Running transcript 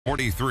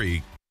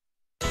43.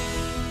 All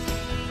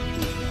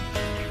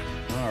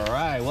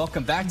right,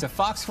 welcome back to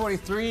Fox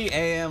 43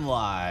 AM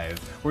Live.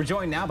 We're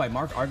joined now by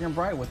Mark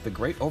Argenbright with the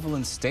Great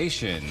Overland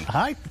Station.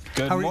 Hi.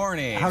 Good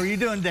morning. How are you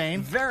doing,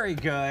 Dane? Very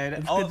good.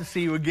 It's good to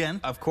see you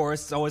again. Of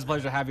course, it's always a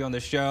pleasure to have you on the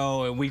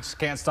show, and we just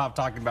can't stop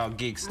talking about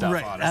geek stuff,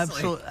 Right,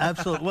 honestly.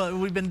 absolutely. Well,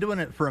 we've been doing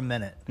it for a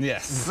minute.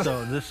 Yes.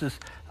 So this is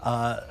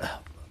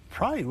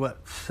probably,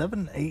 what,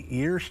 7, 8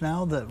 years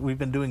now that we've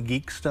been doing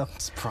geek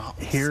stuff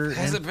here.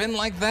 Has it been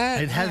like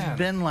that? It has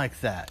been like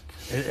that.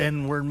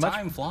 And we're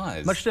Time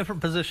flies. much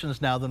different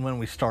positions now than when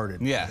we started.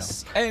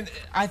 Yes, you know? And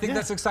I think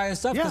that's exciting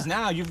stuff because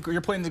now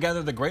you're putting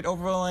together the Great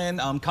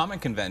Overland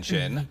Comic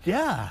Convention.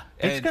 Yeah,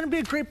 it's going to be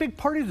a great big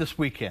party this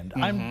weekend.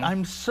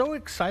 I'm so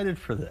excited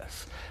for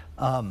this.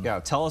 Yeah,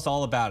 tell us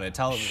all about it.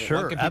 What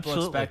can people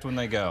absolutely expect when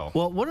they go?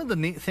 Well, one of the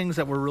neat things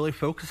that we're really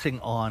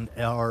focusing on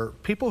are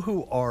people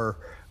who are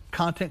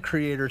content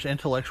creators,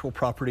 intellectual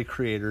property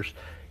creators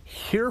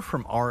here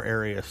from our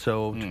area,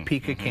 so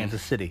Topeka,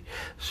 Kansas City.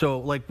 So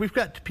like we've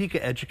got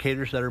Topeka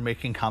educators that are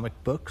making comic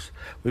books.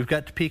 We've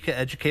got Topeka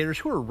educators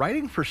who are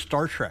writing for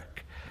Star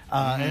Trek.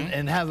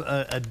 And have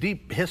a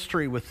deep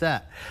history with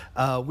that.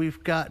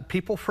 We've got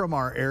people from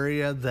our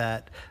area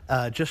that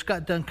just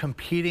got done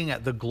competing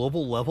at the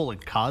global level in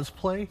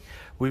cosplay.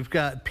 We've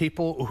got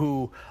people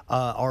who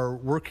are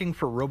working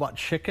for Robot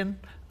Chicken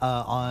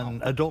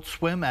on Adult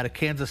Swim out of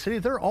Kansas City.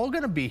 They're all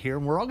going to be here,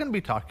 and we're all going to be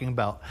talking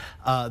about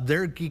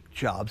their geek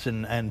jobs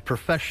and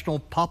professional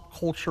pop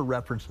culture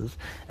references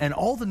and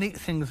all the neat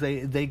things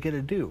they get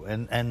to do.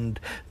 And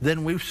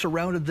then we've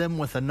surrounded them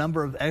with a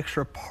number of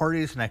extra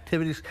parties and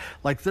activities.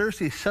 Like there's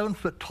these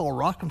 7-foot-tall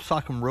Rock'em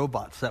Sock'em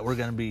robots that we're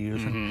going to be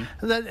using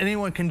that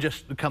anyone can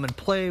just come and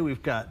play.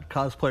 We've got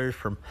cosplayers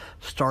from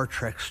Star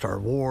Trek, Star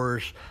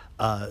Wars,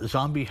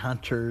 zombie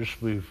hunters.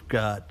 We've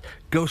got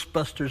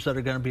Ghostbusters that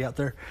are going to be out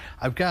there.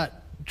 I've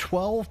got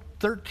 12,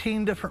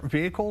 13 different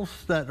vehicles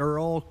that are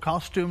all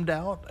costumed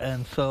out,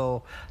 and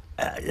so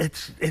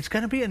it's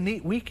going to be a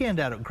neat weekend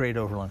out at Great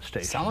Overland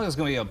Station. Sounds like it's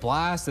going to be a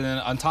blast, and then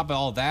on top of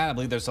all that, I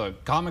believe there's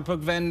comic book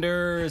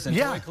vendors and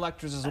toy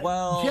collectors as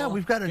well. Yeah,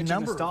 we've got a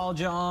number.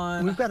 Nostalgia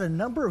on. We've got a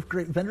number of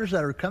great vendors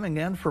that are coming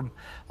in from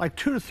like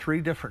 2 to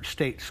 3 different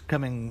states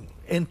coming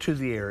into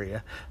the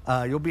area.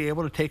 You'll be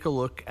able to take a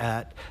look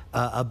at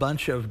a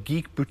bunch of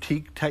geek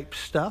boutique type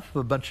stuff,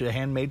 a bunch of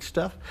handmade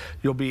stuff.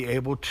 You'll be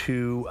able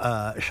to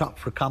shop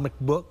for comic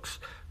books,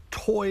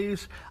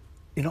 toys.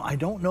 You know, I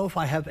don't know if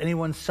I have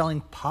anyone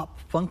selling Pop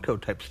Funko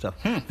type stuff.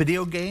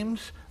 Video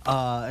games,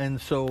 and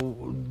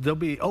so there'll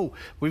be,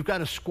 we've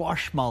got a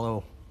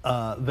Squashmallow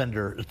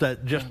vendor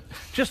that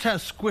just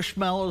has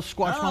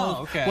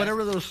Squishmallows,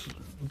 whatever those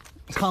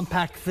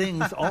compact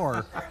things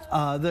are.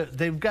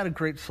 They've got a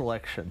great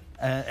selection.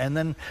 And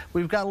then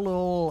we've got a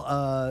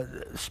little,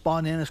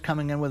 Spawn Inn is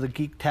coming in with a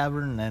Geek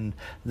Tavern, and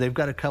they've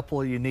got a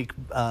couple of unique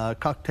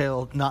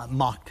cocktail, not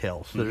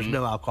mocktails. There's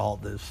no alcohol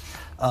in this.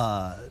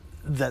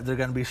 That they're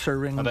going to be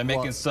serving. Are they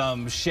making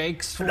some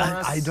shakes for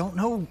us? I don't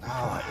know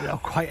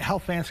quite how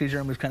fancy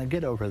Jeremy's going to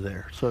get over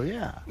there. So,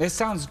 yeah. It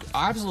sounds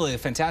absolutely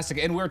fantastic.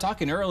 And we were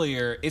talking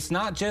earlier, it's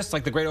not just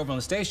like the Great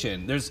Overland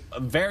Station. There's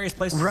various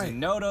places in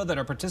Noto that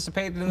are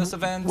participating in this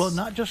event. Well,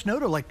 not just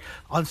Noto. Like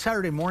on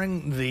Saturday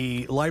morning,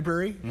 the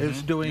library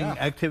is doing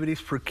activities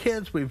for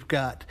kids. We've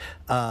got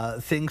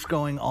things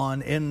going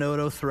on in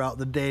Noto throughout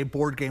the day.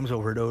 Board games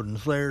over at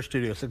Odin's Lair.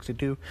 Studio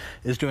 62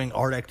 is doing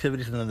art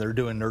activities, and then they're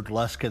doing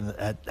Nerdlesque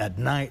at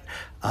night.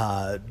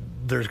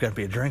 There's going to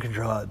be a drink and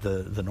draw at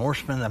the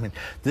Norseman. I mean,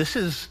 this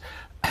is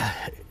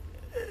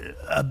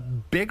a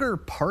bigger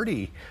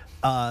party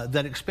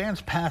that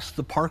expands past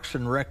the Parks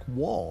and Rec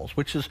walls,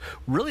 which is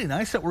really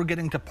nice that we're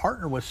getting to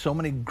partner with so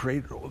many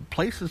great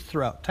places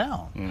throughout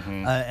town.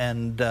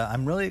 And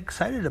I'm really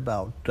excited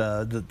about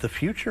the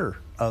future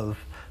of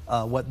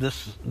what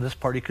this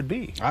party could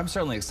be. I'm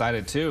certainly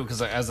excited too, because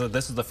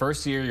this is the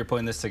first year you're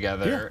putting this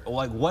together.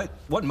 Like,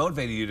 what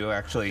motivated you to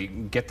actually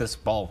get this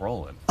ball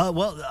rolling?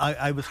 Well,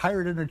 I was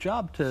hired in a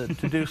job to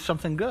do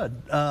something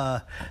good.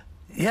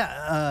 You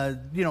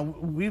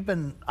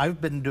know,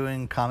 I've been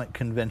doing comic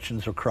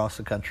conventions across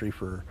the country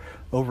for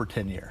over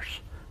 10 years.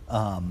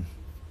 I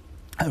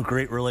have a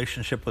great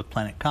relationship with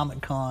Planet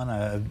Comic Con.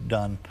 I've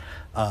done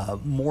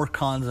more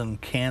cons in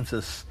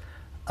Kansas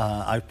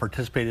I've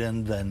participated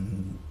in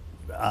than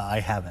I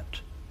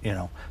haven't. You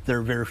know, there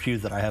are very few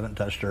that I haven't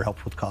touched or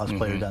helped with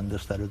cosplay or done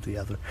this, that, or the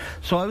other.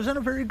 So I was in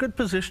a very good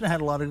position. I had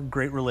a lot of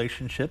great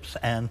relationships,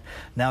 and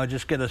now I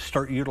just get to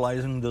start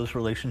utilizing those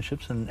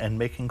relationships and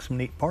making some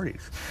neat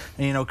parties.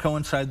 And, you know,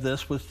 coincide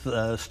this with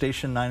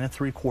Station 9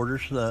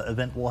 3/4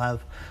 event we'll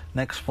have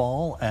next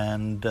fall,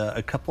 and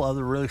a couple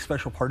other really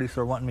special parties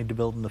they're wanting me to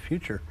build in the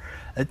future.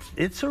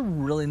 It's a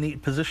really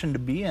neat position to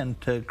be in,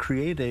 to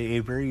create a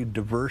very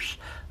diverse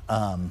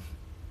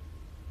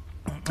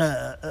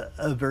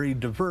a very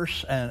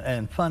diverse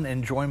and fun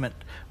enjoyment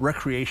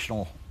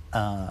recreational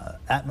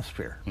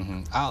atmosphere.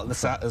 Oh,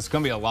 it's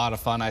going to be a lot of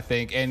fun, I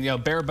think.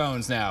 And, bare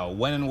bones now,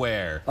 when and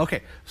where?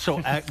 Okay, so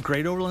at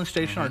Great Overland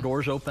Station, our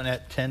doors open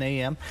at 10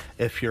 a.m.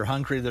 If you're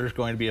hungry, there's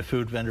going to be a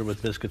food vendor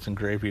with biscuits and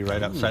gravy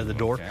right outside the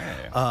door.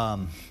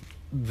 Okay.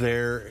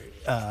 There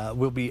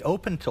will be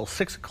open till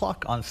 6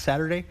 o'clock on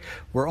Saturday.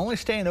 We're only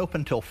staying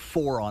open till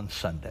 4 on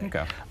Sunday.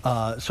 Okay.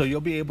 So you'll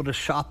be able to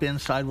shop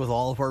inside with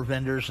all of our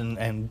vendors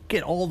and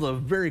get all the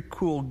very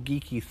cool,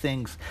 geeky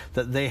things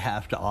that they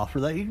have to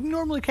offer that you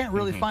normally can't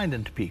really find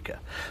in Topeka.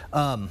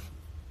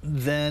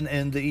 Then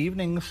in the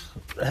evenings,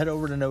 head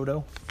over to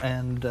Nodo,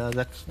 and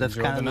that's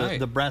kind of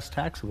the brass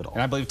tacks of it all.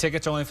 And I believe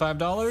tickets are only $5?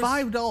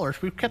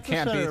 $5. We've kept this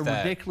at a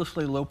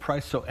ridiculously low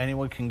price so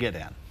anyone can get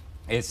in.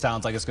 It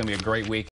sounds like it's going to be a great week.